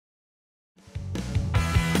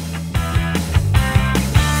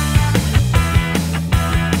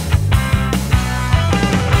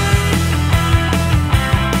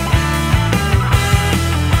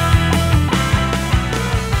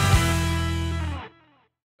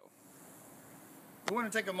I want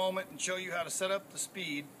to take a moment and show you how to set up the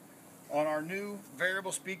speed on our new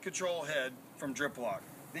variable speed control head from Driploc.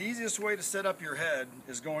 The easiest way to set up your head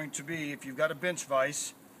is going to be, if you've got a bench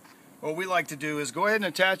vise, what we like to do is go ahead and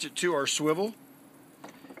attach it to our swivel.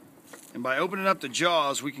 And by opening up the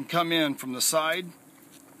jaws, we can come in from the side.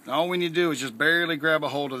 And all we need to do is just barely grab a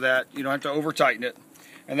hold of that. You don't have to over tighten it,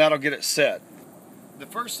 and that'll get it set. The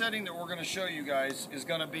first setting that we're going to show you guys is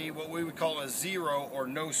going to be what we would call a zero or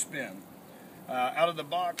no spin. Out of the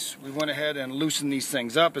box, we went ahead and loosened these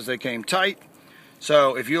things up as they came tight.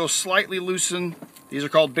 So if you'll slightly loosen, these are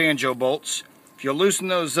called banjo bolts. If you'll loosen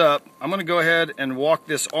those up, I'm going to go ahead and walk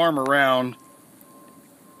this arm around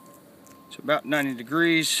to about 90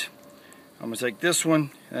 degrees. I'm going to take this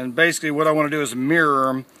one, and basically what I want to do is mirror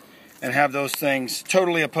them and have those things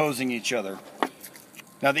totally opposing each other.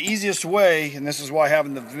 Now the easiest way, and this is why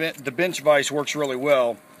having the bench vise works really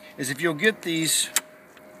well, is if you'll get these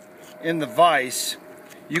in the vise,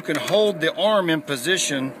 you can hold the arm in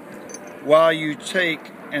position while you take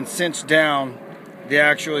and cinch down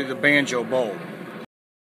the banjo bolt.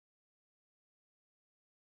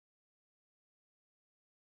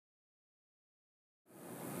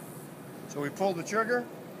 So we pull the trigger,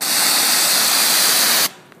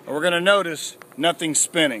 and we're going to notice nothing's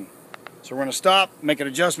spinning. So we're going to stop, make an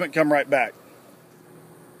adjustment, come right back.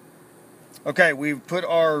 Okay, we've put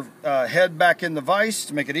our head back in the vise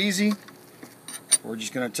to make it easy. We're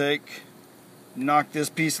just going to knock this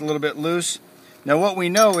piece a little bit loose. Now what we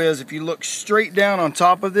know is if you look straight down on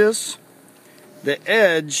top of this, the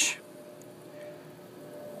edge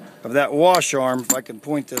of that wash arm, if I can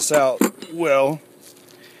point this out well,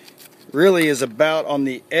 really is about on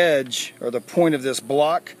the edge or the point of this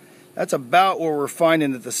block. That's about where we're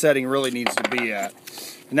finding that the setting really needs to be at.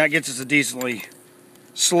 And that gets us a decently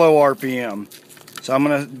slow RPM. So I'm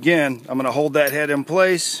gonna hold that head in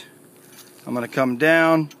place. I'm gonna come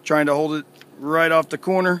down, trying to hold it right off the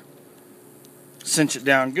corner. Cinch it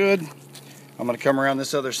down good. I'm gonna come around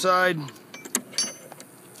this other side.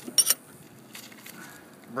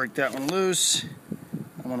 Break that one loose.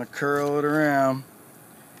 I'm gonna curl it around.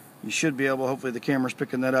 You should be able, hopefully the camera's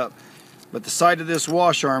picking that up. But the side of this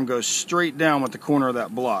wash arm goes straight down with the corner of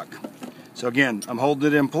that block. So again, I'm holding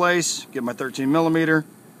it in place, get my 13mm.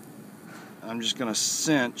 I'm just gonna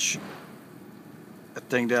cinch that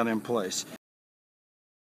thing down in place.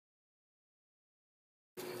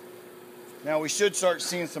 Now we should start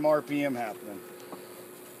seeing some RPM happening.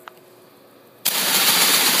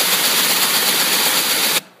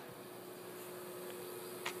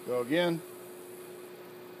 Go again.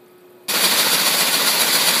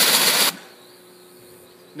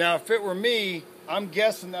 Now if it were me, I'm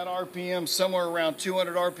guessing that RPM somewhere around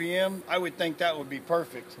 200 RPM. I would think that would be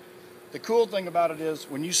perfect. The cool thing about it is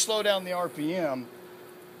when you slow down the RPM,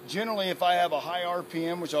 generally if I have a high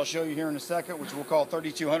RPM, which I'll show you here in a second, which we'll call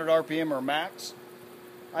 3200 RPM or max,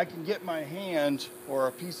 I can get my hand or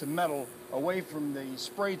a piece of metal away from the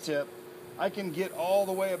spray tip. I can get all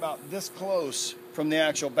the way about this close from the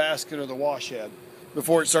actual basket or the wash head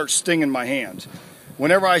before it starts stinging my hand.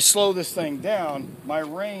 Whenever I slow this thing down, my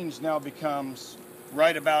range now becomes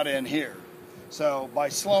right about in here. So by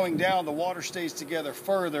slowing down, the water stays together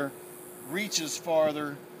further, reaches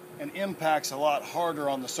farther, and impacts a lot harder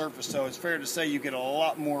on the surface. So it's fair to say you get a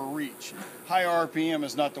lot more reach. High RPM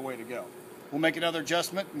is not the way to go. We'll make another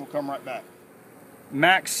adjustment and we'll come right back.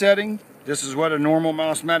 Max setting, this is what a normal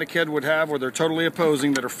Mousematic head would have, where they're totally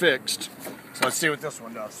opposing, that are fixed. So let's see what this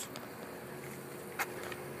one does.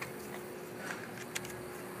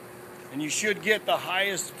 And you should get the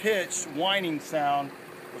highest pitched whining sound.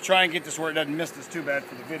 We'll try and get this where it doesn't miss this too bad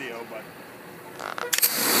for the video, but.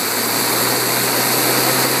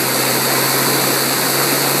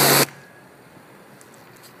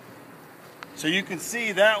 So you can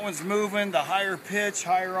see that one's moving, the higher pitch,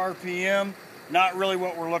 higher RPM, not really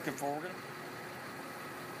what we're looking for.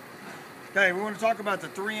 Okay, we want to talk about the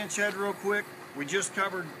 3-inch head real quick. We just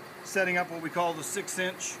covered setting up what we call the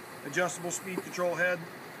 6-inch adjustable speed control head.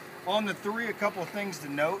 On the 3, a couple of things to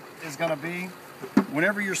note is going to be,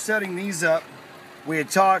 whenever you're setting these up, we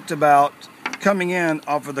had talked about coming in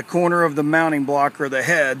off of the corner of the mounting block or the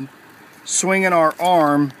head, swinging our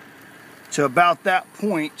arm to about that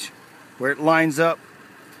point where it lines up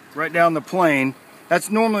right down the plane.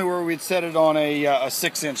 That's normally where we'd set it on a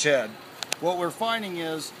 6-inch head. What we're finding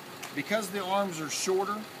is, because the arms are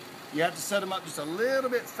shorter, you have to set them up just a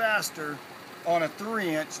little bit faster on a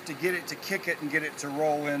 3-inch to get it to kick it and get it to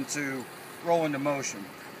roll into motion.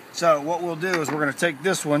 So what we'll do is we're going to take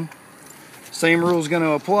this one, same rule is going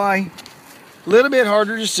to apply. A little bit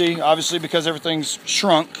harder to see, obviously, because everything's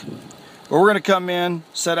shrunk. But we're going to come in,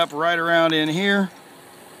 set up right around in here,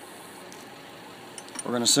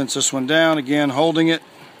 We're going to cinch this one down, again holding it.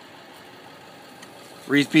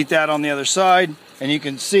 Repeat that on the other side, and you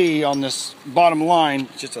can see on this bottom line,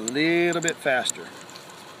 it's just a little bit faster.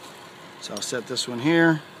 So I'll set this one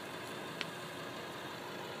here.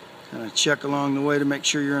 Kind of check along the way to make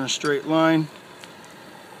sure you're in a straight line.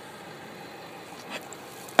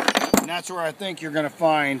 And that's where I think you're going to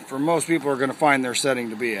find, for most people, are going to find their setting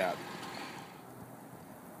to be at.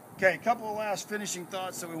 Okay, a couple of last finishing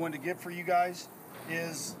thoughts that we wanted to give for you guys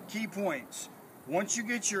is key points. Once you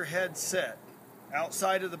get your head set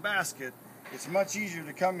outside of the basket, it's much easier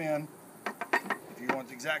to come in. If you want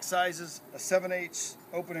the exact sizes, a 7/8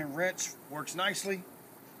 opening wrench works nicely.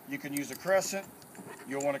 You can use a crescent.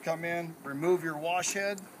 You'll want to come in, remove your wash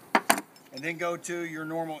head, and then go to your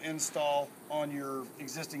normal install on your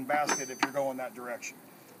existing basket if you're going that direction.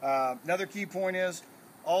 Another key point is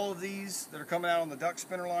all of these that are coming out on the duck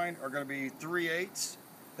spinner line are going to be 3/8.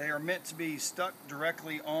 They are meant to be stuck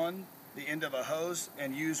directly on the end of a hose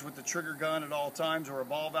and used with the trigger gun at all times, or a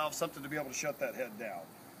ball valve, something to be able to shut that head down.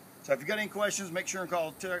 So if you've got any questions, make sure and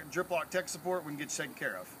call Driploc Tech Support. We can get you taken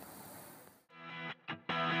care of.